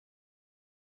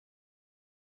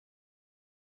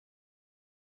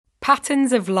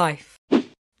Patterns of life.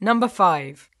 Number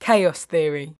 5. Chaos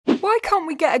theory. Why can't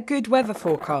we get a good weather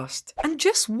forecast? And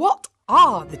just what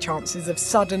are the chances of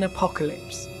sudden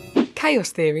apocalypse? Chaos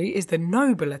theory is the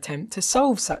noble attempt to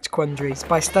solve such quandaries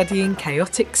by studying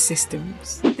chaotic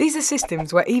systems. These are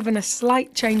systems where even a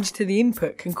slight change to the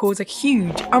input can cause a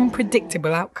huge,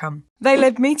 unpredictable outcome. They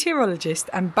led meteorologist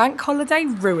and bank holiday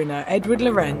ruiner Edward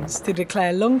Lorenz to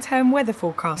declare long-term weather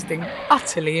forecasting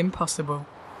utterly impossible.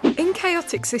 In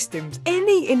chaotic systems,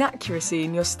 any inaccuracy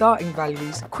in your starting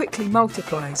values quickly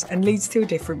multiplies and leads to a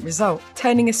different result,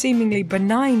 turning a seemingly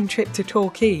benign trip to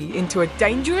Torquay into a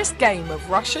dangerous game of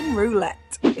Russian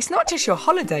roulette. It's not just your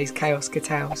holidays chaos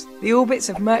curtails. The orbits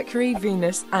of Mercury,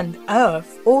 Venus and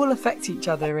Earth all affect each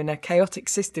other in a chaotic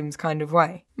systems kind of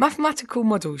way. Mathematical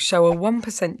models show a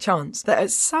 1% chance that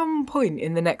at some point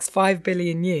in the next 5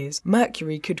 billion years,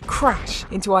 Mercury could crash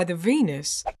into either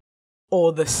Venus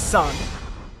or the Sun.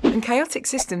 And chaotic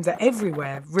systems are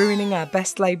everywhere, ruining our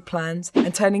best laid plans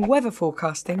and turning weather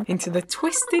forecasting into the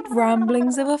twisted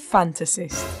ramblings of a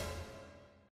fantasist.